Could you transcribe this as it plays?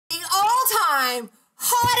all-time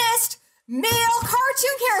hottest male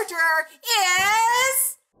cartoon character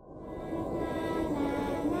is...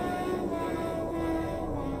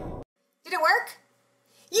 Did it work?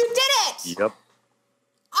 You did it! Yep.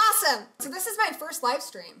 Awesome. So this is my first live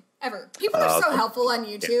stream ever. People are so helpful on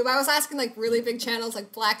YouTube. I was asking like really big channels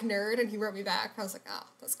like Black Nerd, and he wrote me back. I was like, oh,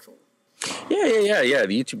 that's cool. Yeah.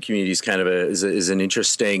 The YouTube community is kind of is an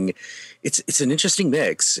interesting. It's an interesting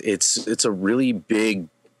mix. It's a really big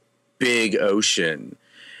ocean.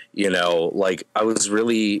 You know, like I was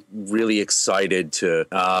really excited to.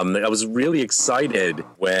 I was really excited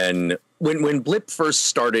when Blip first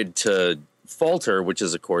started to falter, which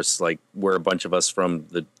is of course like where a bunch of us from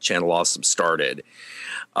the channel Awesome started.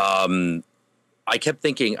 I kept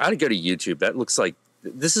thinking I'd go to YouTube. That looks like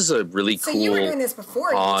this is a really cool. So you were doing this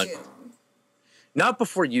before YouTube? Not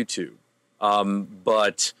before YouTube,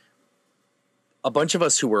 but a bunch of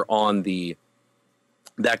us who were on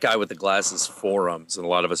that guy with the glasses forums, and a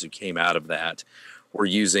lot of us who came out of that were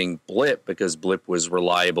using Blip because Blip was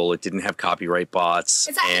reliable. It didn't have copyright bots.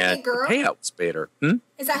 Is that how you make Girl? The payout was better.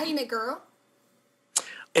 Is that how you make Girl?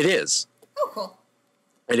 It is. Oh, cool.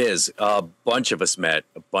 It is. A bunch of us met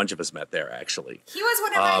there, actually. He was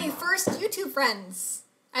one of my first YouTube friends.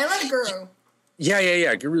 I love Guru.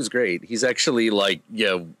 Yeah. Guru's great. He's actually like,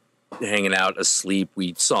 hanging out asleep.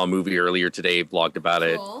 We saw a movie earlier today, vlogged about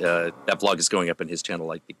Cool. it. That vlog is going up in his channel,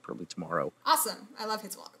 I think, probably tomorrow. Awesome. I love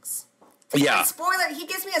his vlogs. Yeah. And spoiler, he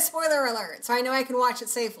gives me a spoiler alert, so I know I can watch it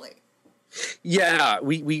safely. Yeah,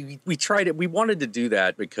 we tried it. We wanted to do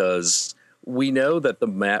that because we know that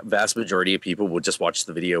the vast majority of people will just watch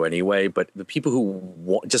the video anyway, but the people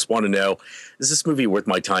who just want to know, is this movie worth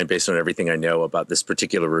my time based on everything I know about this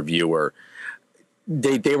particular reviewer,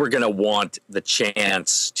 they were going to want the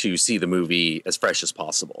chance to see the movie as fresh as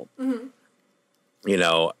possible. Mm-hmm. You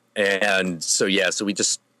know, and so we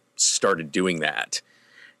just started doing that.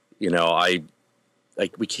 You know,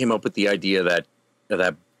 we came up with the idea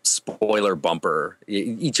that spoiler bumper.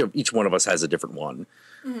 Each one of us has a different one.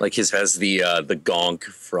 Mm-hmm. Like his has the gonk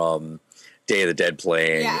from Day of the Dead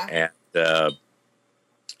playing, and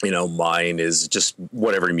mine is just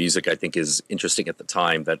whatever music I think is interesting at the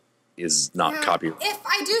time that is not copyrighted. If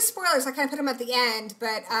I do spoilers, I kind of put them at the end,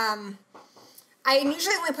 but I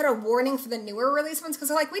usually only put a warning for the newer release ones because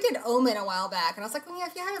like we did Omen a while back, and I was like, well, yeah,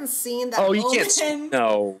 if you haven't seen that, you can't.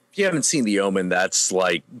 No, if you haven't seen the Omen, that's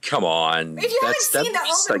like, come on. If you haven't seen the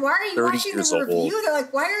Omen, like why are you watching the review? Old. They're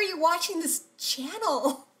like, why are you watching this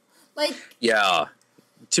channel? Like, yeah,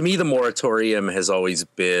 to me, the moratorium has always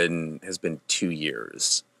been 2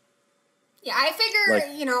 years. Yeah, I figure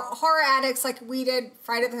horror addicts like we did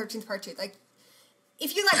Friday the 13th Part 2. Like,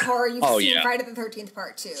 if you like horror, you've seen Friday the 13th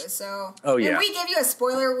Part 2. So when we give you a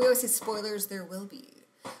spoiler, we always say spoilers, there will be.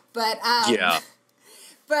 But,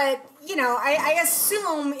 But, I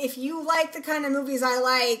assume if you like the kind of movies I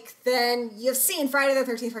like, then you've seen Friday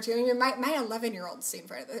the 13th Part 2. I mean, my 11-year-old's seen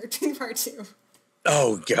Friday the 13th Part 2.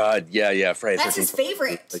 Oh, God. Yeah, Friday the 13th. That's his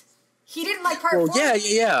favorite. He didn't like Part 4.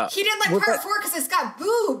 Yeah. He didn't like Part 4 because it's got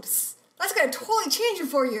boobs. That's going to totally change in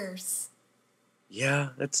 4 years. Yeah,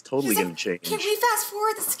 that's totally going to change. Can we fast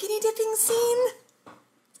forward the skinny dipping scene?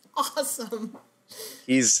 Awesome.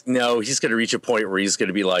 He's going to reach a point where he's going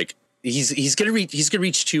to be like, he's going to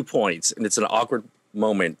reach 2 points, and it's an awkward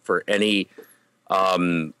moment for any.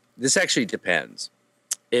 This actually depends.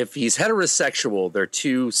 If he's heterosexual, there are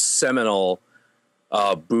two seminal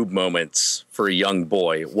boob moments for a young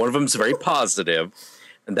boy. One of them's very positive,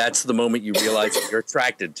 and that's the moment you realize that you're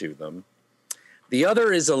attracted to them. The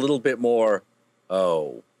other is a little bit more,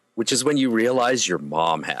 which is when you realize your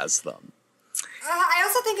mom has them. I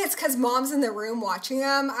also think it's because mom's in the room watching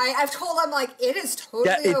them. I've told them, like, it is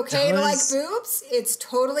totally okay to like boobs. It's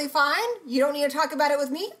totally fine. You don't need to talk about it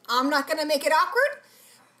with me. I'm not going to make it awkward.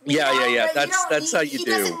 Yeah. That's how you do. He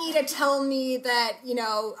doesn't need to tell me that,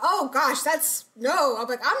 oh gosh, no. I'm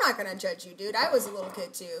like, I'm not going to judge you, dude. I was a little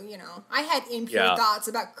kid too, I had impure thoughts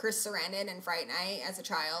about Chris Sarandon and Fright Night as a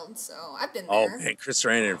child, so I've been there. Oh man, Chris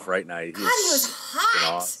Sarandon and Fright Night. God, he was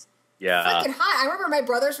hot. Yeah. Freaking hot. I remember my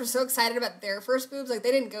brothers were so excited about their first boobs. Like, they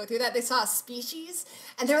didn't go through that. They saw a Species,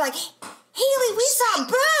 and they're like, hey, Haley, we saw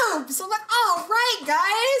boobs! So I'm like, all right,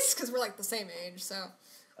 guys! Because we're, like, the same age, so.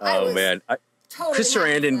 Man. Totally Chris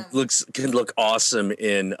Sarandon can look awesome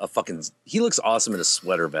in he looks awesome in a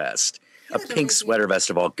sweater vest. A pink sweater vest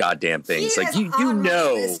of all goddamn things. He like, is on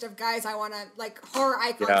my list of guys I want to, like, horror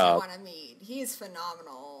icons I want to meet. He's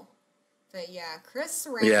phenomenal. But yeah, Chris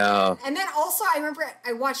Sarandon. Yeah. And then also, I remember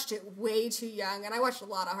I watched it way too young, and I watched a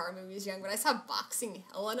lot of horror movies young, but I saw Boxing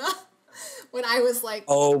Helena when I was like,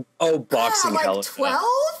 Boxing Helena.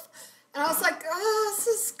 12? And I was like, this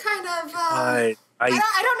is kind of I don't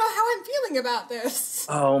know how I'm feeling about this.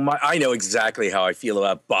 Oh my! I know exactly how I feel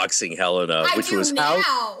about Boxing Helena, which is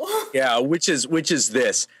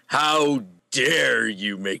this. How dare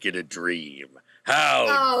you make it a dream?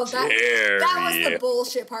 How dare that was the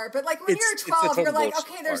bullshit part. But like when you're 12, you're like,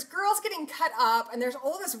 okay, there's girls getting cut up, and there's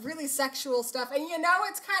all this really sexual stuff, and you know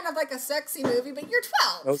it's kind of like a sexy movie, but you're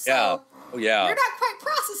 12. You're not quite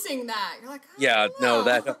processing that. You're like,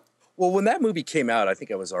 Well, when that movie came out, I think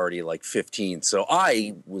I was already like 15, so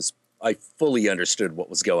I fully understood what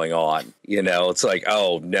was going on. You know, it's like,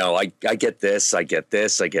 oh no, I get this, I get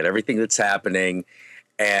everything that's happening.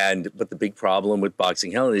 But the big problem with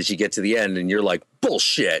Boxing Helen is you get to the end and you're like,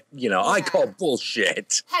 bullshit. You know, I call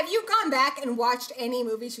bullshit. Have you gone back and watched any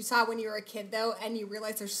movies you saw when you were a kid, though, and you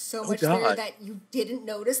realize there's so much there that you didn't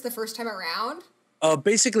notice the first time around?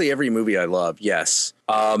 Basically every movie I love, yes.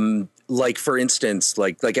 Like, for instance,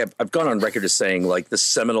 like I've gone on record as saying, like, the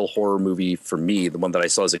seminal horror movie for me, the one that I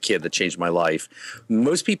saw as a kid that changed my life.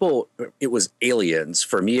 Most people, it was Aliens.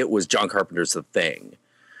 For me, it was John Carpenter's The Thing.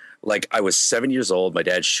 Like, I was 7 years old. My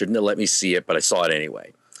dad shouldn't have let me see it, but I saw it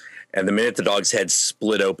anyway. And the minute the dog's head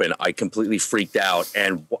split open, I completely freaked out.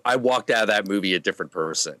 And I walked out of that movie a different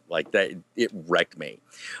person. Like, that, it wrecked me.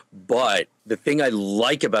 But the thing I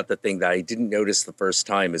like about The Thing that I didn't notice the first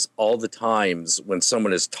time is all the times when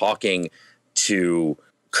someone is talking to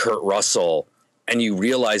Kurt Russell and you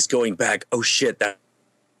realize going back, oh shit,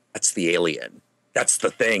 that's the alien. That's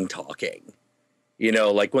the Thing talking. You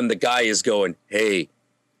know, like when the guy is going, hey,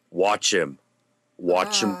 watch him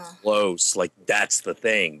close. Like, that's the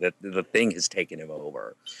Thing. That the Thing has taken him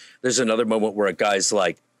over. There's another moment where a guy's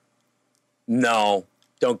like, no,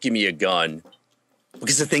 don't give me a gun,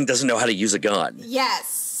 because the Thing doesn't know how to use a gun.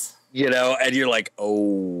 Yes. You know, and you're like,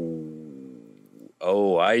 oh,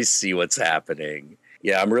 I see what's happening.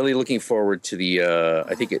 Yeah, I'm really looking forward to the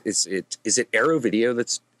I think is it Arrow Video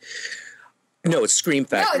that's no, it's Scream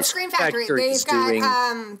Factory. No, it's Scream Factory. They've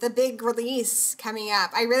got the big release coming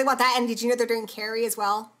up. I really want that. And did you know they're doing Carrie as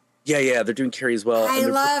well? Yeah, they're doing Carrie as well. I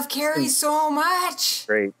love Carrie so much.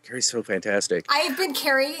 Great. Carrie's so fantastic. I've been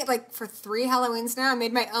Carrie, like, for 3 Halloweens now. I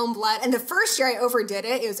made my own blood. And the first year I overdid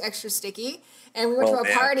it. It was extra sticky. And we went to a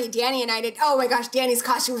party. Danny and I did. Oh, my gosh. Danny's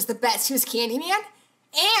costume was the best. He was Candyman.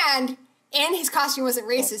 And his costume wasn't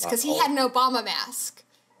racist because he had an Obama mask.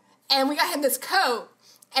 And we got him this coat.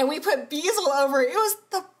 And we put Beazle over it. It was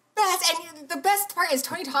the best. And the best part is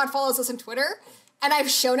Tony Todd follows us on Twitter. And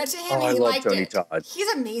I've shown it to him, and he liked it. I love Tony Todd. He's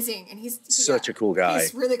amazing, and he's such a cool guy.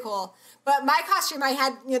 He's really cool. But my costume, I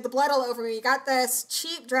had the blood all over me. Got this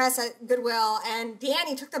cheap dress at Goodwill, and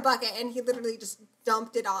Danny took the bucket, and he literally just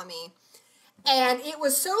dumped it on me. And it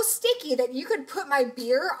was so sticky that you could put my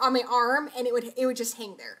beer on my arm, and it would just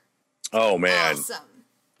hang there. Oh, man. Awesome.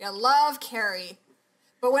 I love Carrie.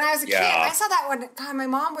 But when I was a kid, I saw that one. God, my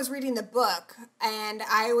mom was reading the book, and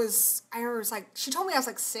I was like, she told me I was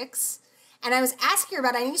like 6. And I was asking her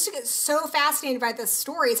about it. I used to get so fascinated by the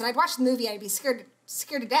stories, and I'd watch the movie and I'd be scared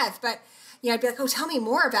to death. But, I'd be like, oh, tell me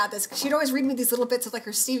more about this. Because she'd always read me these little bits of, like,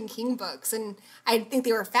 her Stephen King books, and I'd think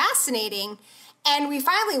they were fascinating. And we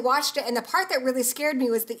finally watched it, and the part that really scared me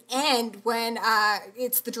was the end when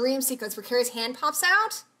it's the dream sequence where Carrie's hand pops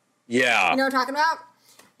out. Yeah. You know what I'm talking about?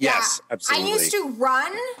 Yes, absolutely. I used to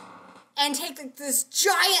run and take this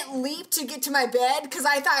giant leap to get to my bed because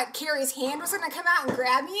I thought Carrie's hand was going to come out and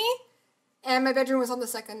grab me. And my bedroom was on the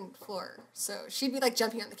 2nd floor, so she'd be, like,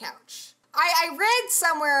 jumping on the couch. I read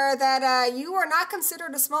somewhere that you are not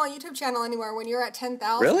considered a small YouTube channel anymore when you're at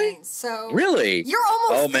 10,000. Really? So really, you're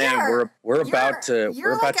almost there. Oh man, we're about to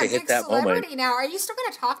hit that moment now. Are you still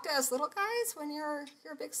going to talk to us little guys when you're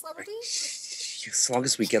a big celebrity? As long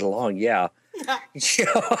as we get along, yeah.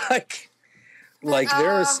 Like there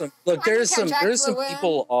are some there's some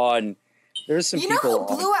people on. There's some people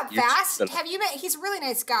who blew up fast? Have you met? He's a really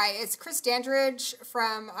nice guy. It's Chris Dandridge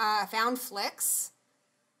from Found Flicks.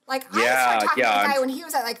 Like, I started talking to the guy when he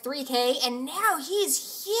was at like 3K, and now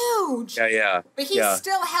he's huge. Yeah. But he's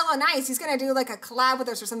still hella nice. He's going to do like a collab with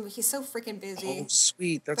us or something. He's so freaking busy. Oh,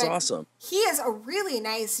 sweet. That's awesome. He is a really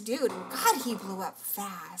nice dude. God, he blew up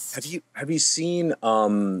fast. Have you seen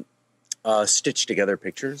Stitched Together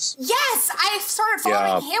Pictures? Yes, I started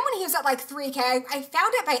following him when he was at like 3K. I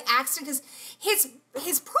found it by accident because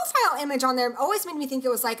his profile image on there always made me think it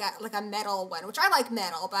was like a metal one, which I like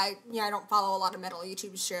metal, but I don't follow a lot of metal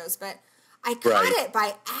YouTube shows. But I caught it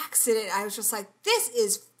by accident. I was just like, this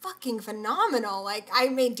is fucking phenomenal. Like, I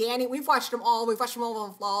made Danny. We've watched them all. We've watched them all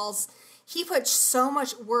on Vlogs. he put so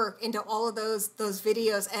much work into all of those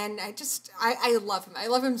videos, and I love him. I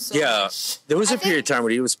love him so much. There was a period of time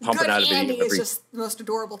where he was pumping out a video. Andy is just the most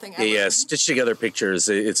adorable thing ever. Yeah, stitched together pictures.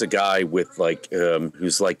 It's a guy with like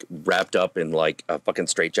who's like wrapped up in like a fucking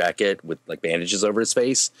straitjacket with like bandages over his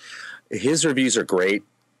face. His reviews are great.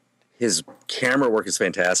 His camera work is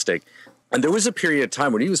fantastic. And there was a period of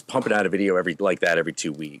time when he was pumping out a video every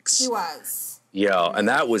 2 weeks. He was. Yeah, and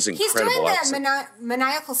that was incredible. He's doing the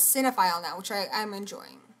maniacal cinephile now, which I'm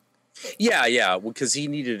enjoying. Yeah, because he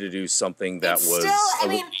needed to do something that was a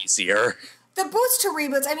little easier. The boots to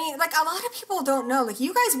reboots, I mean, like, a lot of people don't know. Like,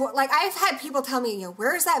 you guys, like, I've had people tell me,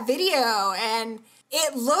 where's that video? And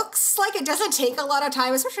it looks like it doesn't take a lot of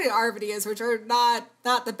time, especially our videos, which are not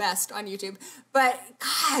the best on YouTube. But,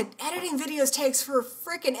 God, editing videos takes for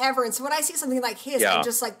freaking ever. And so when I see something like his, I'm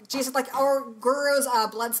just like, Jesus, like, or Guru's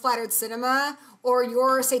blood-splattered cinema, or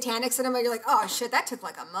your satanic cinema, you're like, oh, shit, that took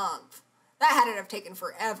like a month. That had to have taken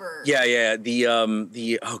forever. Yeah. The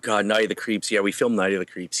oh God, Night of the Creeps. Yeah, we filmed Night of the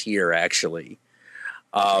Creeps here, actually.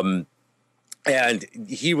 And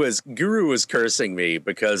Guru was cursing me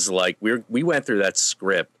because like we went through that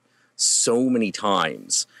script so many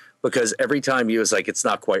times because every time he was like, it's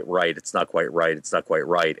not quite right. It's not quite right. It's not quite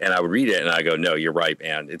right. And I would read it and I go, no, you're right,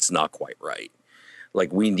 man. It's not quite right.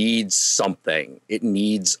 Like we need something. It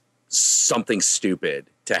needs something stupid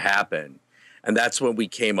to happen. And that's when we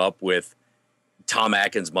came up with Tom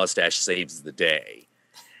Atkins' mustache saves the day.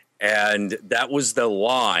 And that was the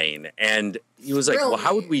line. And he was like, well,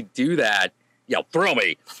 how would we do that? Yeah, thrill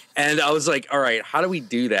me. And I was like, all right, how do we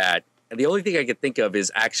do that? And the only thing I could think of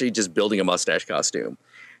is actually just building a mustache costume.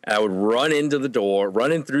 And I would run in through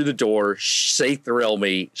the door, say thrill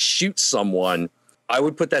me, shoot someone. I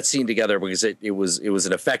would put that scene together because it was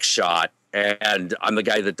an effect shot. And I'm the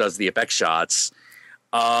guy that does the effect shots.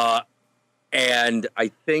 And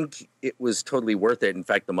I think it was totally worth it. In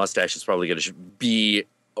fact, the mustache is probably going to be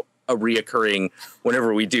a reoccurring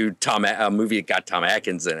whenever we do a movie that got Tom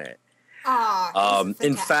Atkins in it.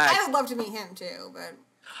 In fact, I would love to meet him too, but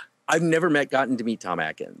I've never gotten to meet Tom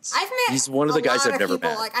Atkins. He's one of the guys I've never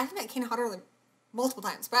met. Like I've met Kane Hodder like multiple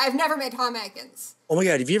times, but I've never met Tom Atkins. Oh my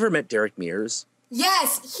God, have you ever met Derek Mears?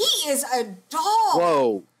 Yes, he is a doll.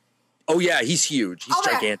 Whoa. Oh yeah, he's huge. He's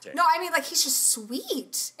gigantic. No, I mean like he's just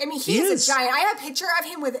sweet. I mean he is a giant. I have a picture of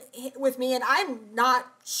him with me, and I'm not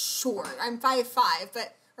short. I'm 5'5",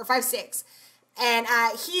 or 5'6", and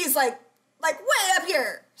he's like way up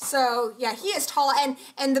here. So yeah, he is tall,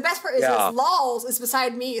 and the best part is Lols is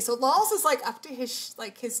beside me. So Lols is like up to his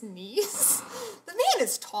knees. The man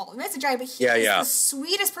is tall. The man's a giant, but he is the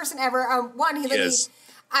sweetest person ever.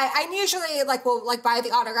 I usually will buy the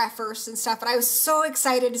autograph first and stuff, but I was so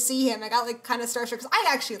excited to see him. I got kind of starstruck because I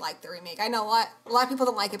actually liked the remake. I know a lot of people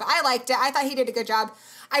don't like it, but I liked it. I thought he did a good job.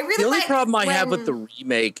 The only problem I have with the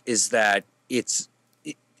remake is that it's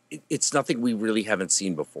nothing we really haven't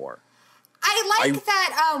seen before. I like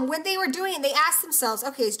that when they were doing it, they asked themselves,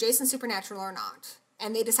 okay, is Jason supernatural or not?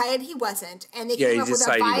 And they decided he wasn't, and they came up with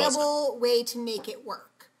a viable way to make it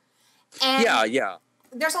work. And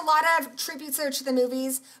there's a lot of tributes there to the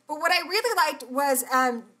movies, but what I really liked was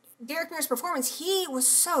Derek Mears' performance. He was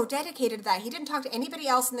so dedicated to that. He didn't talk to anybody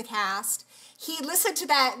else in the cast. He listened to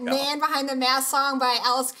that Man Behind the Mask song by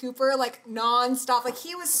Alice Cooper, nonstop.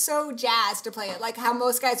 He was so jazzed to play it, like how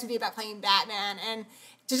most guys would be about playing Batman. And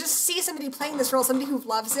to just see somebody playing this role, somebody who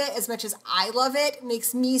loves it as much as I love it,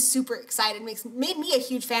 makes me super excited, made me a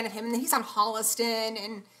huge fan of him. And then he's on Holliston,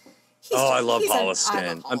 and I love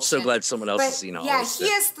Holliston. I'm so glad someone else has seen Holliston. Yeah, he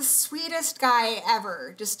is the sweetest guy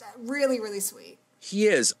ever. Just really, really sweet. He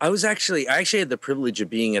is. I actually had the privilege of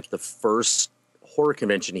being at the first horror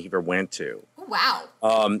convention he ever went to. Oh,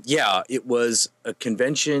 wow. It was a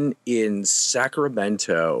convention in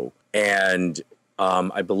Sacramento, and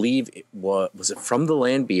I believe it was it From the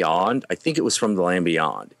Land Beyond? I think it was From the Land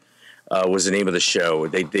Beyond was the name of the show.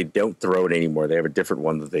 They don't throw it anymore. They have a different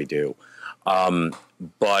one that they do.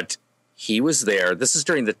 But he was there. This is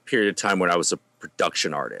during the period of time when I was a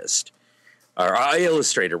production artist, or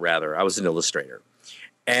illustrator rather. I was an illustrator.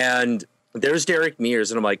 And there's Derek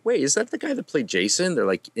Mears, and I'm like, wait, is that the guy that played Jason? They're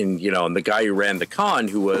like, and the guy who ran the con,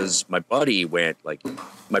 who was my buddy,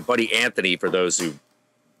 my buddy Anthony, for those who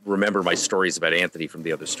remember my stories about Anthony from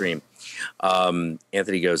the other stream.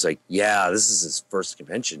 Anthony goes like, yeah, this is his first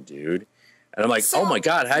convention, dude. And I'm like, oh my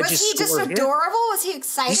God, how'd you score him? Was he just adorable? Was he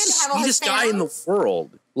excited to have all his fans? Guy in the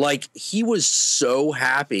world. He was so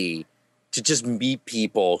happy to just meet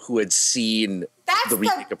people who had seen the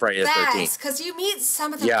remake of Friday the 13th. Because you meet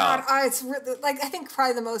some of them. Yeah. It's really, I think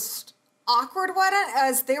probably the most awkward one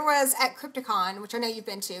as there was at Crypticon, which I know you've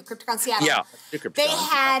been to, Crypticon Seattle. Yeah, they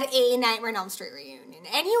had a Nightmare on Elm Street reunion,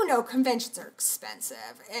 and you know conventions are expensive.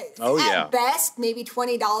 At best, maybe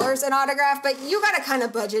 $20 an autograph, but you got to kind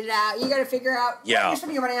of budget it out. You got to figure out what you're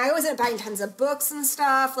spending your money on. I always end up buying tons of books and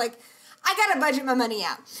stuff. Like, I got to budget my money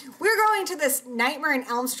out. We're going to this Nightmare on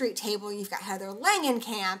Elm Street table. You've got Heather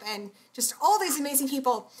Langenkamp and just all these amazing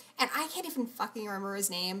people. And I can't even fucking remember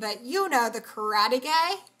his name, but you know the karate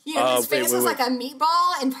guy? You know, his face was like a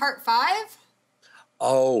meatball in part 5.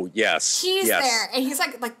 Oh, yes. He's there, and he's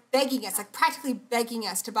like begging us, like practically begging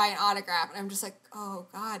us to buy an autograph. And I'm just like, oh,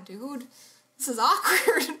 God, dude. This is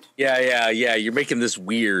awkward. Yeah. You're making this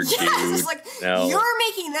weird, dude. It's like, you're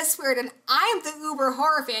making this weird, and I'm the uber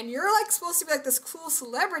horror fan. You're like supposed to be like this cool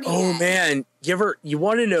celebrity guy. Man. You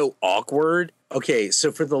want to know awkward? Okay,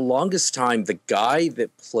 so for the longest time, the guy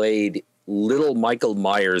that played little Michael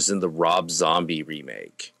Myers in the Rob Zombie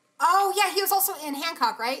remake. Oh, yeah, he was also in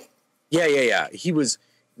Hancock, right? Yeah. He was...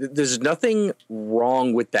 There's nothing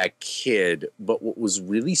wrong with that kid, but what was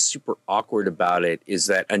really super awkward about it is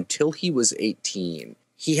that until he was 18,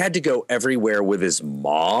 he had to go everywhere with his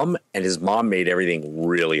mom, and his mom made everything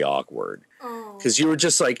really awkward. Because you were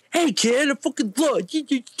just like, hey, kid, I fucking love you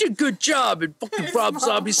did a good job in fucking Rob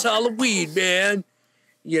Zombie's Halloween, man.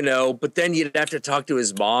 You know, but then you'd have to talk to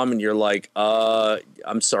his mom, and you're like,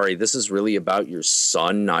 I'm sorry, this is really about your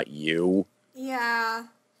son, not you. Yeah.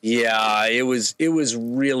 Yeah, it was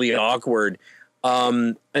really awkward.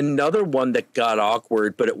 Another one that got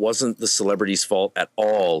awkward, but it wasn't the celebrity's fault at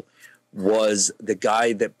all, was the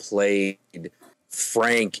guy that played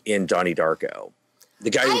Frank in Donnie Darko. The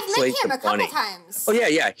guy who played him a couple times. Oh,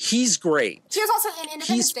 yeah. He's great. He was also in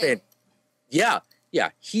Independence Day. Yeah,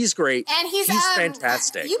 he's great. And he's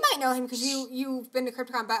fantastic. You might know him because you've been to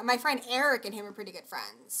Crypticon, but my friend Eric and him are pretty good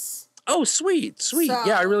friends. Oh, sweet. So,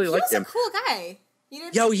 yeah, I really like him. He was a cool guy. He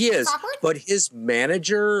is. Awkward? But his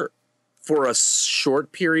manager, for a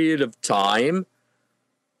short period of time,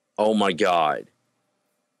 oh my God,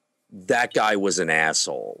 that guy was an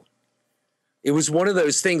asshole. It was one of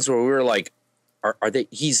those things where we were like, are they?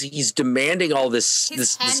 He's demanding all this.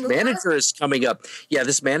 This manager is coming up. Yeah,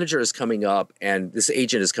 this manager is coming up, and this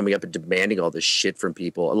agent is coming up and demanding all this shit from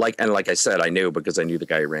people. Like I said, I knew because I knew the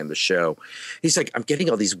guy who ran the show. He's like, I'm getting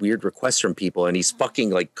all these weird requests from people, and he's fucking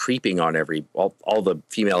like creeping on all the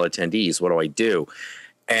female attendees. What do I do?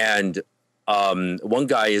 And one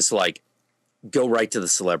guy is like, go right to the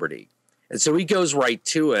celebrity, and so he goes right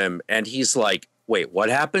to him, and he's like, wait, what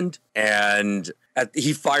happened? And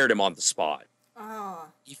he fired him on the spot. Oh.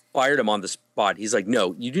 He fired him on the spot. He's like,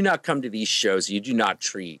 no, you do not come to these shows. You do not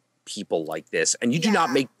treat people like this. And you do not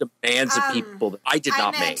make demands of people that I did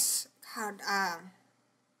not make. God,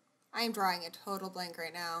 I am drawing a total blank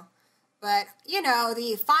right now. But, you know,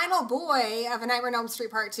 the final boy of A Nightmare on Elm Street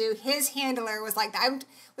Part 2, his handler was like, I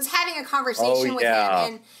was having a conversation with him.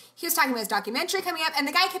 And he was talking about his documentary coming up. And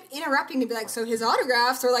the guy kept interrupting to be like, so his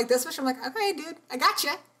autographs are like this much. I'm like, okay, dude, I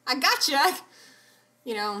gotcha.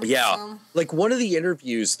 You know? Yeah. So. Like one of the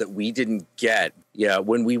interviews that we didn't get,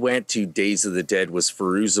 when we went to Days of the Dead was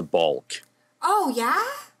Fairuza Balk. Oh, yeah?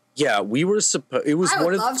 Yeah, we were supposed... It was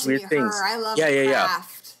one of the weird things. I love her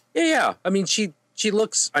craft. Yeah. I mean, she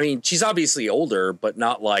looks... I mean, she's obviously older, but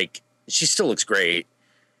not like... She still looks great.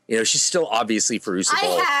 You know, she's still obviously Fairuza Balk.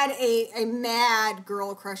 I had a mad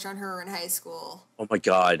girl crush on her in high school. Oh, my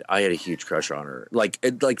God. I had a huge crush on her. Like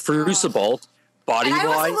Fairuza Balk... Body-wise. And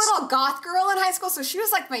I was a little goth girl in high school, so she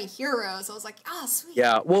was like my hero. So I was like, oh, sweet.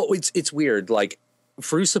 Yeah, well, it's weird. Like,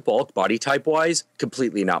 Fairuza Balk, body type-wise,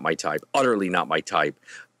 completely not my type. Utterly not my type.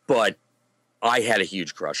 But I had a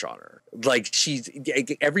huge crush on her. Like,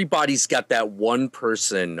 everybody's got that one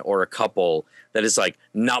person or a couple that is, like,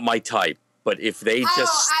 not my type. But if they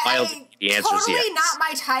just smiled, the answer is yes. Totally not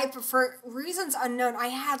my type, but for reasons unknown, I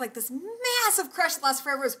had, like, this massive crush that lasted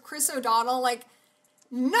forever. It was Chris O'Donnell, like...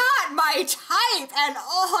 Not my type at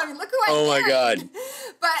all. I mean, look who I married. Oh, my God.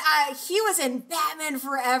 But he was in Batman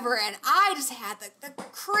Forever, and I just had the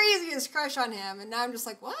craziest crush on him. And now I'm just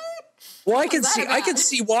like, what? Well, I can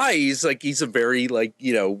see why. He's a very, like,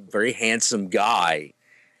 you know, very handsome guy.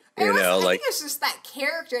 I think it's just that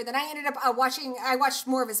character. Then I ended up I watched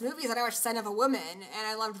more of his movies, and I watched Son of a Woman, and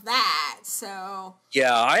I loved that. So.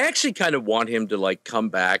 Yeah, I actually kind of want him to, like, come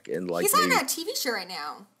back and, like. He's on a TV show right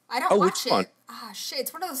now. I don't watch it. Ah, shit.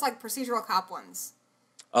 It's one of those, like, procedural cop ones.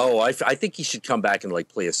 Oh, I think he should come back and, like,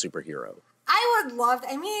 play a superhero. I would love...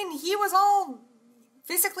 I mean, he was all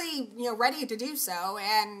physically, you know, ready to do so,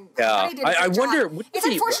 and... Yeah, I wonder... It's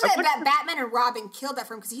unfortunate that Batman and Robin killed that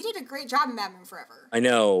for him, because he did a great job in Batman Forever. I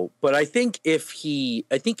know, but I think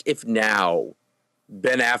if now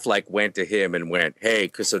Ben Affleck went to him and went, "Hey,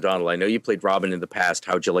 Chris O'Donnell, I know you played Robin in the past.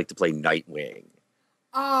 How'd you like to play Nightwing?"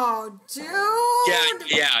 Oh, dude.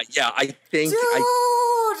 Yeah. I think.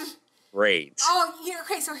 Dude. Great. Oh,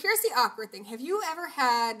 okay, so here's the awkward thing. Have you ever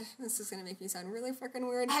had, this is going to make me sound really fucking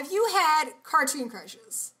weird. Have you had cartoon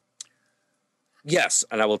crushes? Yes,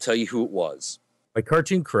 and I will tell you who it was. My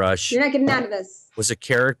cartoon crush. You're not getting out of this. Was a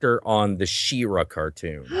character on the She-Ra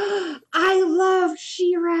cartoon. I love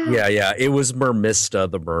She-Ra. Yeah. It was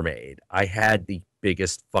Mermista the mermaid. I had the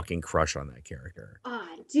biggest fucking crush on that character. Oh,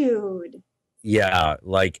 dude. Yeah,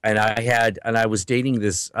 and I was dating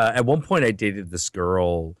this, at one point I dated this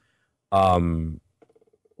girl,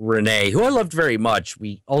 Renee, who I loved very much.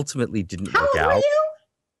 We ultimately didn't work out. How old were you?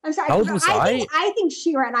 I'm sorry. How old was I? I think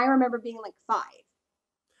She-Ra, and I remember being like 5.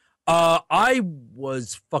 I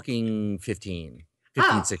was fucking 15,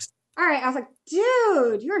 16. All right. I was like,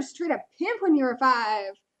 dude, you were a straight up pimp when you were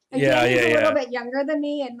 5. Like, yeah. He was a little bit younger than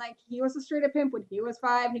me, and like he was a straight up pimp when he was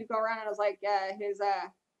 5. He'd go around and I was like, his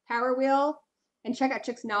power wheel and check out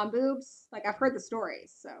chicks' non-boobs. Like, I've heard the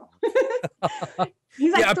stories, so.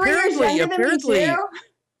 He's like 3 years younger than me, too.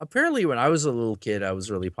 Apparently, when I was a little kid, I was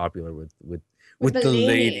really popular with the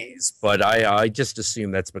ladies. But I just assume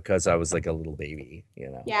that's because I was like a little baby,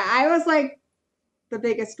 Yeah, I was like the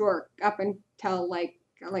biggest dork up until like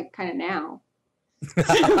kind of now.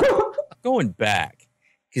 Going back,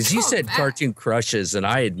 because you said cartoon crushes, and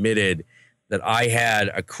I admitted that I had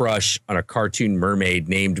a crush on a cartoon mermaid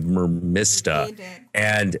named Mermista,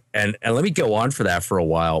 and let me go on for that for a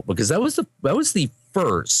while, because that was the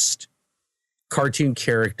first cartoon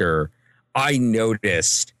character I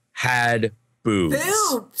noticed had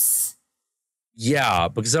boobs. Yeah,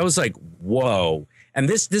 because I was like, whoa. And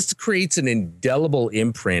this creates an indelible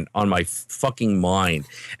imprint on my fucking mind.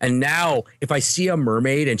 And now if I see a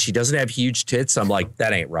mermaid and she doesn't have huge tits, I'm like,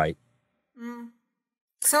 that ain't right.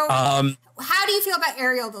 So how do you feel about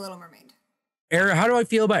Ariel, the Little Mermaid? How do I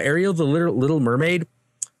feel about Ariel, the Little Mermaid?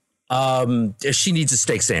 She needs a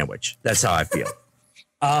steak sandwich. That's how I feel.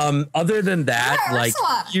 Other than that, like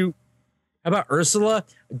Ursula? How about Ursula?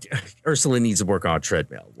 Ursula needs to work on a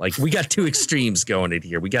treadmill. Like, we got two extremes going in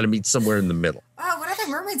here. We got to meet somewhere in the middle. Oh, what other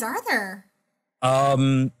mermaids are there?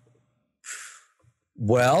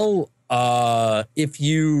 Well, if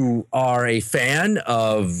you are a fan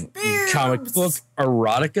of comic book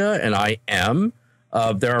erotica, and I am,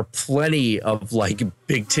 there are plenty of like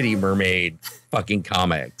big titty mermaid fucking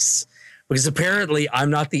comics, because apparently I'm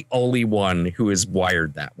not the only one who is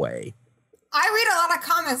wired that way. I read a lot of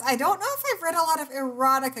comics. I don't know if I've read a lot of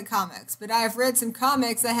erotica comics, but I've read some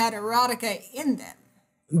comics that had erotica in them.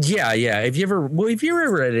 Yeah. Have you ever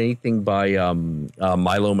read anything by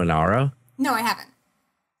Milo Manara? No, I haven't.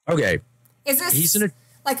 Okay. Is this he's an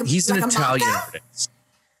Italian artist.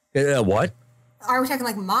 What? Are we talking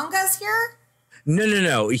like mangas here?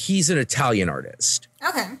 No. He's an Italian artist.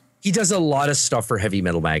 Okay. He does a lot of stuff for Heavy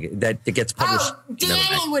Metal Magazine that gets published. Oh,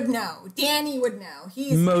 Danny would know.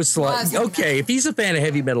 He's most likely. Okay, if he's a fan of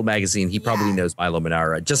Heavy Metal Magazine, he probably knows Milo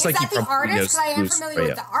Manara. Just like he probably knows. Because I am familiar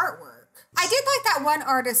with the artwork. I did like that one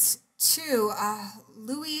artist too,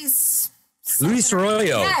 Luis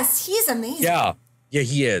Arroyo. Yes, he's amazing. Yeah,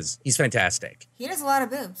 he is. He's fantastic. He does a lot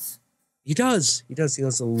of boobs. He does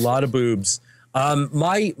a lot of boobs.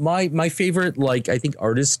 My favorite, like, I think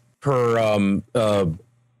artist per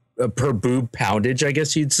boob poundage, I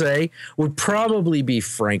guess you'd say, would probably be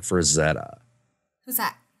Frank Frazetta. Who's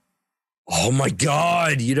that? Oh my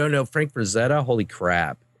God, you don't know Frank Frazetta? Holy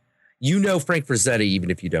crap. You know Frank Frazetta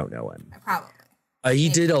even if you don't know him. Probably. He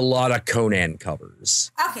did a lot of Conan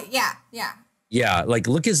covers. Okay, yeah. Yeah, like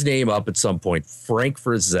look his name up at some point. Frank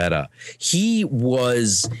Frazetta. He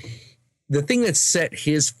was... The thing that set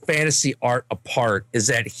his fantasy art apart is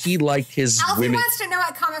that he liked his Alfie women... wants to know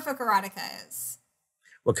what comic book erotica is.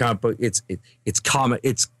 What comic book? It's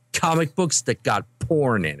comic books that got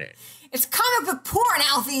porn in it. It's comic book porn,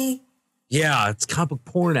 Alfie. Yeah, it's comic book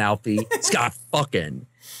porn, Alfie. It's got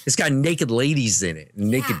naked ladies in it,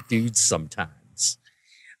 and naked dudes sometimes.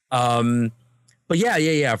 But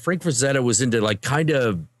yeah. Frank Frazetta was into like kind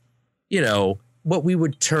of, what we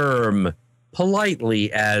would term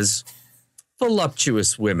politely as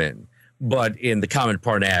voluptuous women, but in the common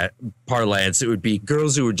parlance, it would be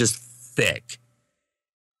girls who were just thick.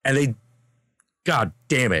 And God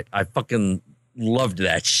damn it, I fucking loved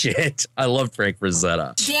that shit. I loved Frank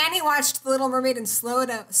Frazetta. Danny watched The Little Mermaid in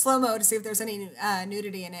slow-mo to see if there's any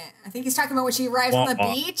nudity in it. I think he's talking about when she arrives on the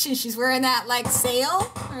beach and she's wearing that, like,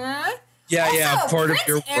 sail. Yeah, also, part Prince of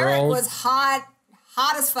your Eric world. Was hot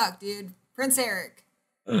as fuck, dude. Prince Eric.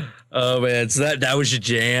 Oh, man, so that was your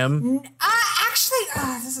jam? Actually,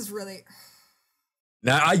 this is really...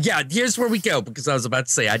 Now, yeah, here's where we go, because I was about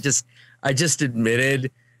to say, I just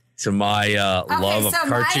admitted to my love of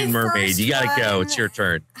Cartoon Mermaid. You got to go. It's your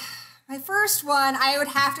turn. My first one, I would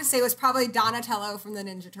have to say, was probably Donatello from the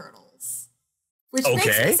Ninja Turtles. Which makes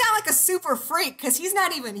me sound like a super freak, because he's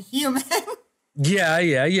not even human. Yeah.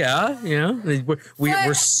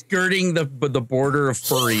 We're skirting the border of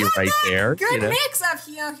furry right there. Good mix of,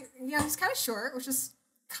 he's kind of short, which is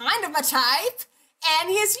kind of my type. And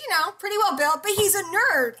he's, pretty well built, but he's a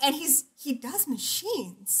nerd, and he does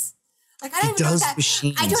machines. Like, I don't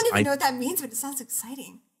even know what that means, but it sounds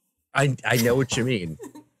exciting. I know what you mean.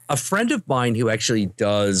 A friend of mine who actually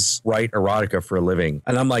does write erotica for a living,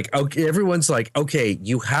 and I'm like, okay, everyone's like, okay,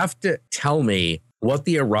 you have to tell me what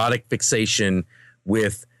the erotic fixation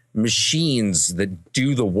with machines that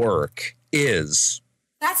do the work is.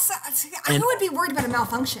 I would be worried about a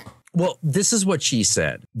malfunction. Well, this is what she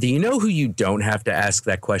said. Do you know who you don't have to ask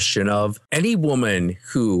that question of? Any woman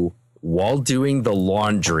who, while doing the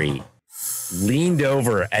laundry, leaned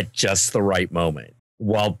over at just the right moment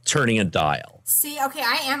while turning a dial. See, okay,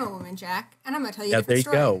 I am a woman, Jack, and I'm going to tell you a different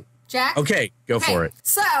story. There you go. Jack? Okay, go for it.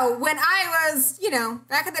 So, when I was,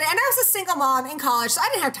 back in the day, and I was a single mom in college, so I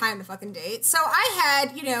didn't have time to fucking date. So, I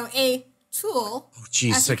had, a tool. Oh,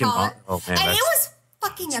 geez, second mom. Oh, man. And it was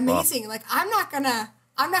fucking amazing. Like, I'm not gonna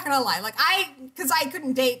lie. Like, because I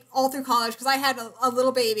couldn't date all through college because I had a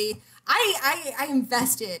little baby. I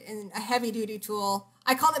invested in a heavy duty tool.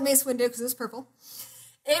 I called it Mace Windu because it was purple.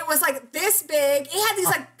 It was like this big. It had these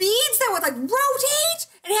like beads that would like rotate,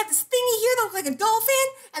 and it had this thingy here that looked like a dolphin,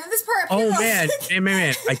 and then this part. Oh man!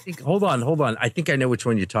 I think. Hold on. I think I know which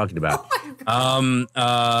one you're talking about. Oh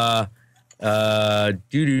my God.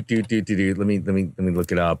 Let me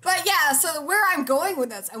look it up. But yeah, so where I'm going with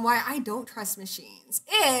this and why I don't trust machines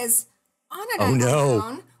is on a night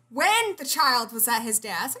alone. When the child was at his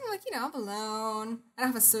dad's, I'm like, I'm alone. I don't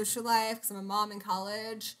have a social life because I'm a mom in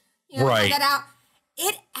college. Right. I get out.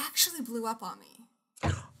 It actually blew up on me.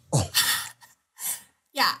 Oh.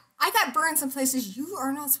 Yeah, I got burned some places you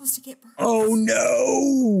are not supposed to get burned. Oh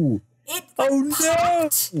no! It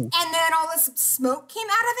popped, and then all this smoke came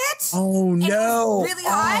out of it. Oh no! It was really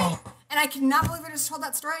hot, and I cannot believe I just told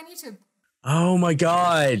that story on YouTube. Oh my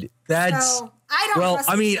God, that's. So, I don't. Well,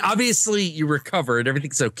 I mean, obviously you recovered.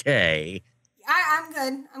 Everything's okay. I'm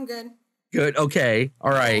good. I'm good. Good. Okay.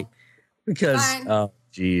 All right. Because. Fine.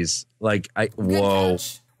 Geez, like whoa.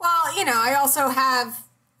 Well, I also have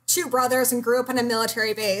 2 brothers and grew up on a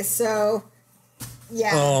military base, so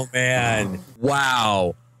yeah. Oh man,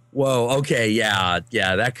 wow, whoa. Okay, yeah,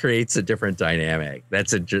 that creates a different dynamic.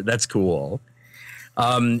 That's cool.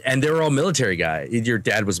 And they were all military guys. Your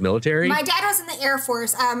dad was military? My dad was in the Air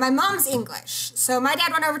Force. My mom's English, so my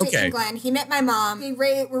dad went over to England. He met my mom. We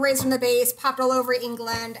were raised from the base, popped all over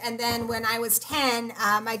England, and then when I was 10,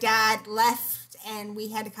 my dad left. And we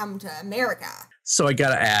had to come to America. So I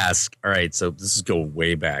gotta ask. All right, so this is going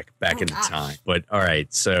way back into time. But all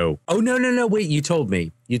right, so no. Wait, you told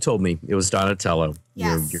me it was Donatello.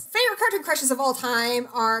 Yes. Your favorite cartoon crushes of all time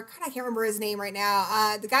are I can't remember his name right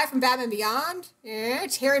now. The guy from Batman Beyond,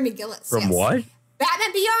 Terry McGillis. From what?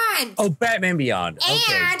 Batman Beyond. Oh, Batman Beyond.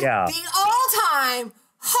 And the all-time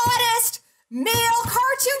hottest male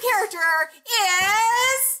cartoon character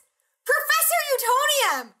is Professor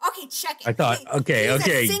Utonium. Okay, check it. I thought, he's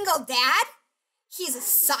a single dad. He's a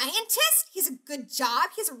scientist. He's a good job.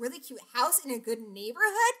 He has a really cute house in a good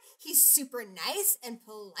neighborhood. He's super nice and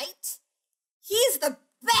polite. He's the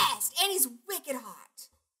best, and he's wicked hot.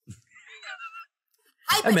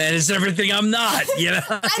 I managed everything I'm not,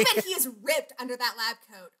 I bet he is ripped under that lab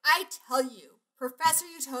coat. I tell you, Professor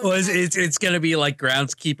Utonium. Well, it's going to be like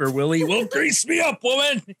groundskeeper Willie. Well, grease me up,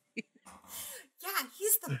 woman. Yeah,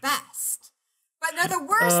 he's the best. But no, the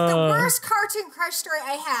worst cartoon crush story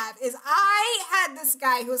I have is I had this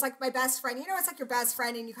guy who was like my best friend. It's like your best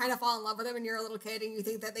friend and you kind of fall in love with him when you're a little kid and you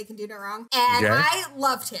think that they can do no wrong. And I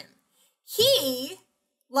loved him. He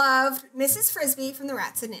loved Mrs. Frisbee from the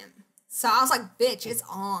Rats and Nim. So I was like, bitch, it's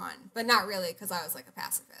on. But not really, because I was like a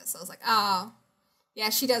pacifist. So I was like, oh, yeah,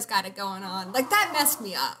 she does got it going on. Like, that messed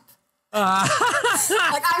me up.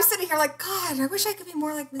 Like, I'm sitting here like, God, I wish I could be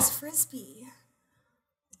more like Miss Frisbee.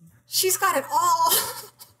 She's got it all.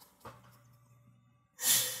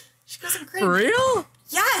 She goes crazy. For real?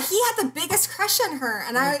 Yeah, he had the biggest crush on her.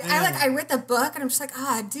 And I read the book and I'm just like,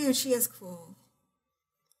 dude, she is cool.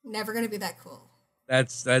 Never gonna be that cool.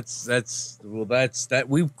 That's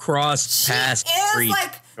we've crossed past. She is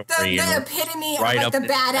like the epitome of like the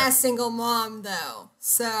badass single mom though.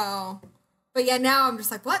 So, but yeah, now I'm just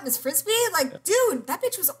like, what, Miss Frisbee? Like, dude, that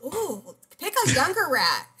bitch was old. Pick a younger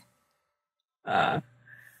rat.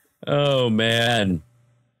 Oh man.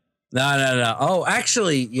 No. Oh,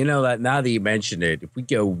 actually, you know that now that you mentioned it, if we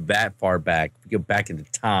go that far back, if we go back into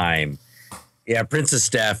time, yeah, Princess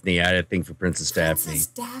Daphne. I had a thing for Princess Daphne. Princess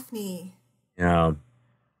Daphne. Yeah.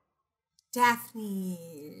 Daphne.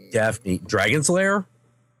 Dragon's Lair?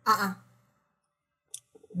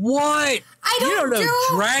 What? I don't know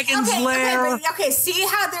Dragon's Lair. Okay, see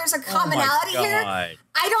how there's a commonality here? I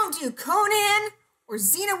don't do Conan or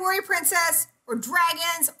Xena Warrior Princess or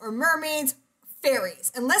dragons or mermaids,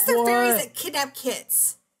 fairies, unless they're fairies that kidnap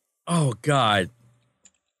kids. Oh God.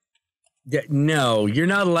 Yeah, no, you're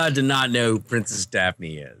not allowed to not know who Princess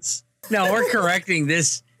Daphne is. No, we're correcting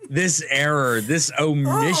this error, this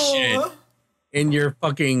omission in your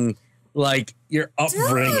fucking your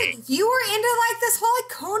upbringing. Dude, you were into this whole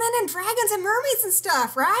Conan and dragons and mermaids and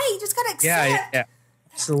stuff, right? You just gotta accept. Yeah,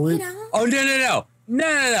 absolutely. You know? Oh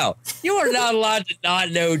no! You are not allowed to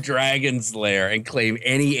not know Dragon's Lair and claim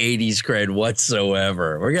any '80s cred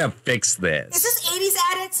whatsoever. We're gonna fix this. Is this '80s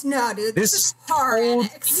addicts? No, dude. This is horror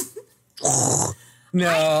addicts.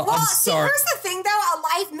 No, I'm sorry. Here's the thing, though.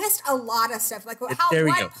 I've missed a lot of stuff. Like, what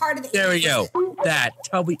part of the 80s? There we go.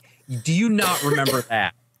 Tell me, do you not remember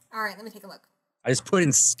that? All right, let me take a look. I just put in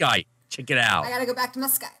Skype. Check it out. I gotta go back to my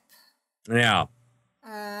Skype. Yeah.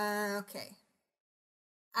 Okay.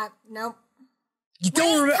 Nope. You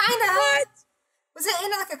don't remember? Kind of. What? Was it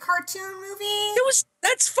in a cartoon movie?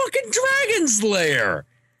 That's fucking Dragon's Lair.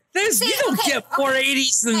 You don't get more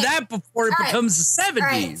 80s than that before it becomes the 70s. All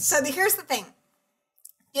right, so here's the thing.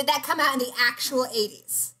 Did that come out in the actual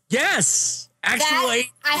 80s? Yes. Actual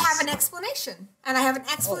 80s. I have an explanation. And I have an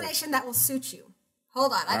explanation that will suit you.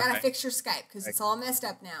 Hold on. I got to fix your Skype because it's all messed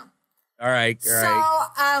up now. All right. So,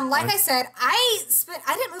 like I said, I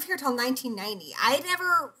didn't move here until 1990.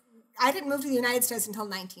 I didn't move to the United States until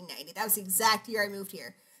 1990. That was the exact year I moved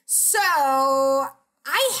here. So,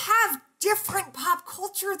 I have different pop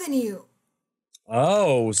culture than you.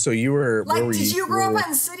 Oh, so you were... did you grow up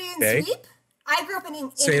on Sooty and Sweep? I grew up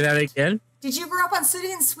in... Say that again? Did you grow up on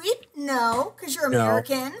Sooty and Sweep? No, because you're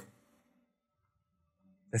American.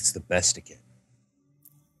 That's the best again.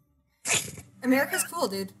 America's cool,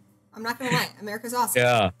 dude. I'm not going to lie. America's awesome.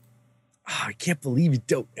 Yeah. Oh, I can't believe you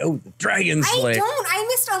don't know the Dragon's Lair. I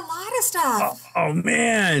missed a lot of stuff. Oh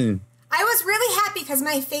man. I was really happy because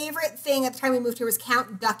my favorite thing at the time we moved here was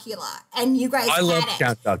Count Jackula, and you guys had it.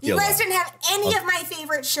 Count Jackula. You guys didn't have any of my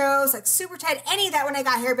favorite shows, like Super Ted, any of that when I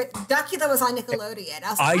got here, but Jackula was on Nickelodeon. I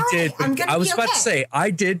was like, I was about to say,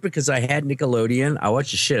 I did because I had Nickelodeon. I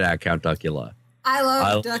watched the shit out of Count Jackula. I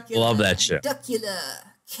love Jackula. Love that shit. Jackula.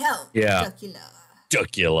 Count Jackula.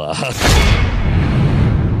 Jackula.